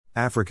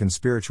African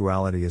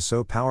spirituality is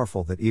so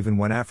powerful that even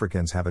when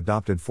Africans have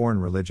adopted foreign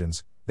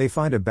religions, they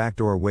find a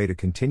backdoor way to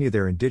continue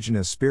their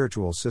indigenous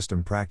spiritual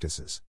system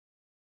practices.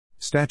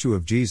 Statue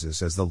of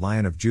Jesus as the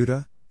Lion of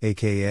Judah,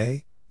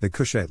 aka the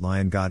Kushite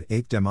lion god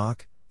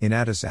Apedemak, in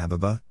Addis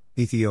Ababa,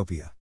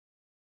 Ethiopia.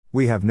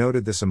 We have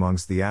noted this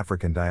amongst the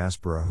African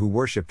diaspora who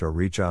worshipped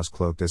Orichas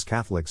cloaked as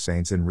Catholic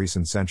saints in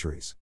recent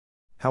centuries.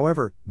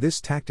 However, this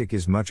tactic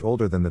is much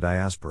older than the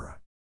diaspora.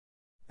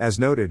 As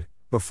noted,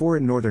 before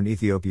in northern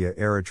Ethiopia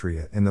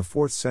Eritrea in the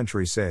 4th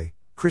century say,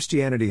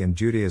 Christianity and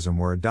Judaism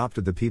were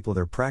adopted the people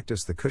there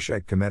practiced the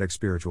Kushite Kemetic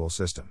spiritual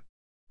system.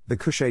 The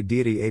Kushite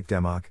deity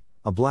Apedemak,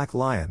 a black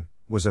lion,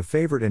 was a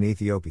favorite in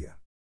Ethiopia.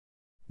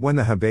 When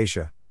the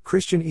Habesha,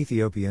 Christian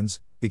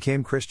Ethiopians,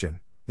 became Christian,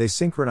 they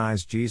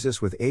synchronized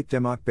Jesus with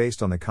Apedemak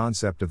based on the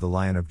concept of the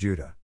Lion of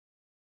Judah.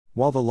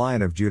 While the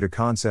Lion of Judah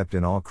concept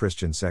in all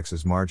Christian sects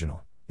is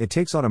marginal, it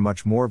takes on a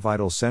much more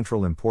vital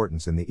central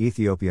importance in the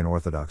Ethiopian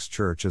Orthodox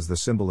Church as the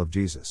symbol of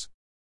Jesus.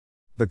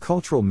 The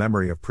cultural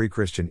memory of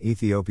pre-Christian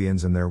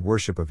Ethiopians and their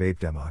worship of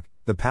Apedemak,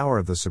 the power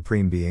of the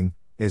Supreme Being,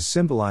 is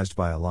symbolized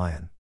by a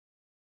lion.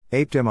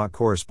 Apedemak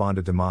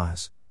corresponded to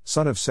Maas,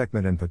 son of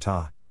Sekhmet and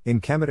Ptah,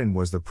 in Kemetic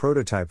was the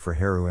prototype for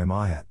Heru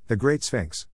Mahet, the Great Sphinx.